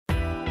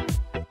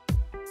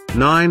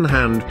9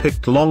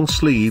 hand-picked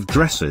long-sleeve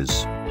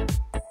dresses.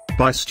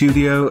 By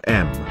Studio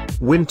M,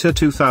 Winter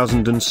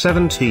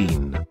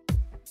 2017.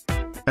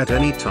 At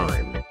any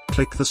time,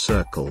 click the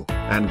circle,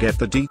 and get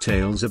the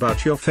details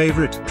about your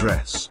favorite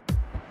dress.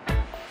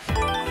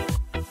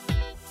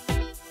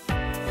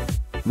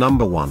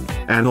 Number 1,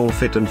 an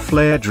all-fit and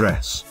flare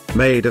dress,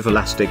 made of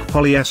elastic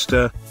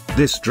polyester.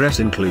 This dress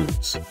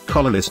includes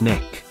collarless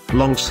neck,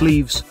 long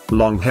sleeves,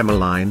 long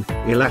hemline,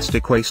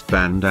 elastic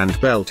waistband and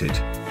belted.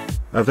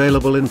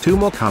 Available in 2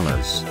 more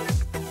colors.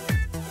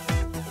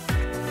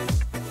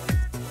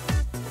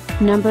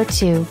 Number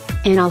 2,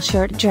 an all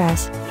shirt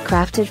dress,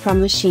 crafted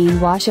from machine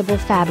washable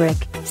fabric,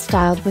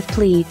 styled with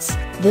pleats.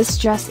 This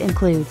dress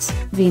includes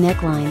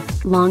V-neckline,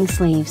 long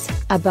sleeves,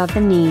 above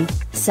the knee,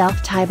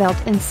 self-tie belt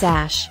and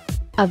sash.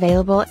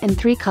 Available in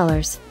 3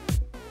 colors.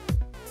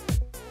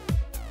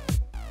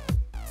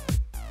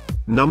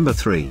 Number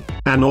 3,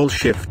 an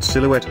all-shift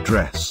silhouette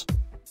dress.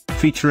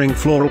 Featuring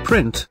floral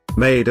print,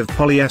 made of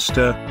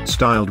polyester,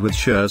 styled with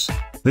shears.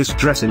 This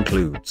dress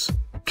includes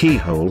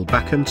keyhole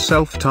back and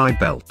self-tie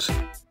belt.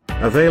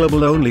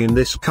 Available only in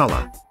this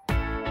color.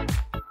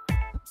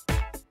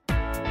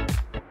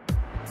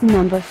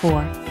 Number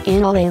 4,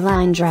 an all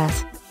A-line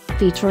dress.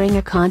 Featuring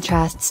a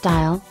contrast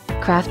style,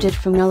 crafted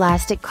from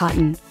elastic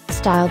cotton,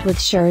 styled with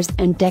shears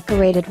and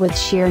decorated with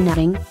sheer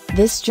netting.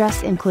 This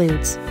dress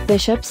includes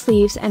bishop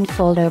sleeves and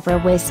fold-over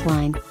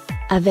waistline.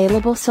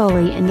 Available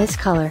solely in this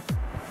color.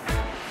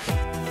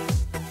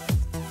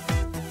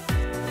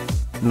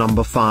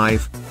 Number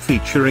 5,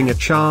 featuring a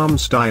charm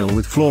style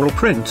with floral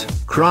print,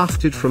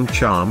 crafted from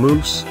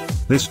Charmeuse.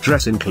 This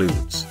dress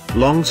includes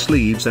long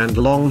sleeves and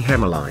long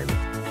hemline.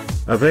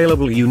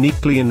 Available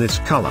uniquely in this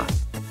color.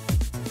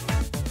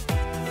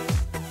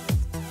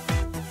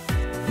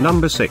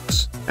 Number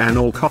 6, an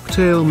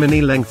all-cocktail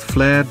mini-length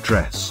flared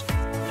dress.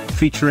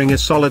 Featuring a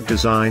solid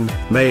design,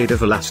 made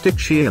of elastic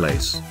sheer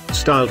lace,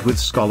 styled with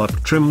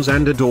scallop trims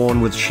and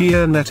adorned with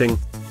sheer netting.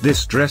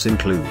 This dress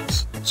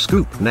includes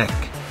scoop neck,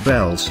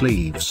 bell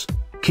sleeves,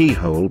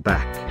 keyhole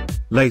back,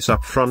 lace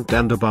up front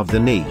and above the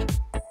knee.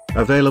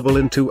 Available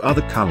in 2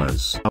 other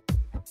colors.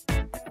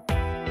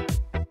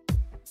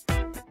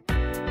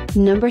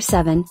 Number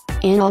 7,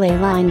 an all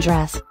A-line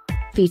dress.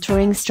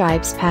 Featuring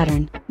stripes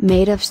pattern,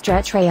 made of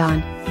stretch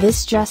rayon.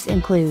 This dress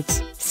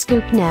includes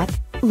scoop neck,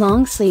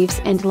 long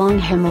sleeves and long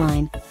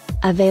hemline.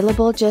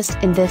 Available just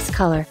in this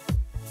color.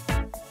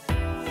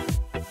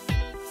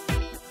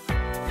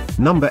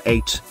 Number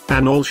 8,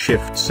 an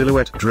all-shift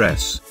silhouette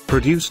dress,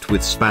 produced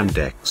with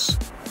spandex.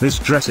 This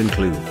dress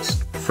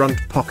includes front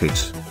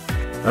pocket.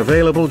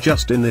 Available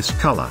just in this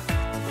color.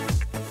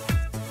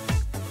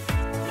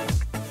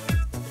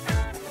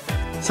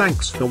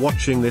 Thanks for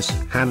watching this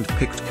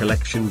hand-picked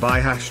collection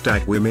by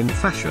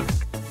 #WomenFashion.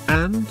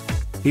 And,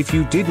 if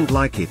you didn't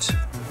like it,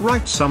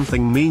 write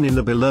something mean in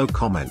the below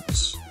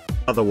comments.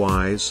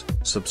 Otherwise,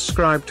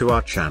 subscribe to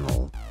our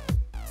channel.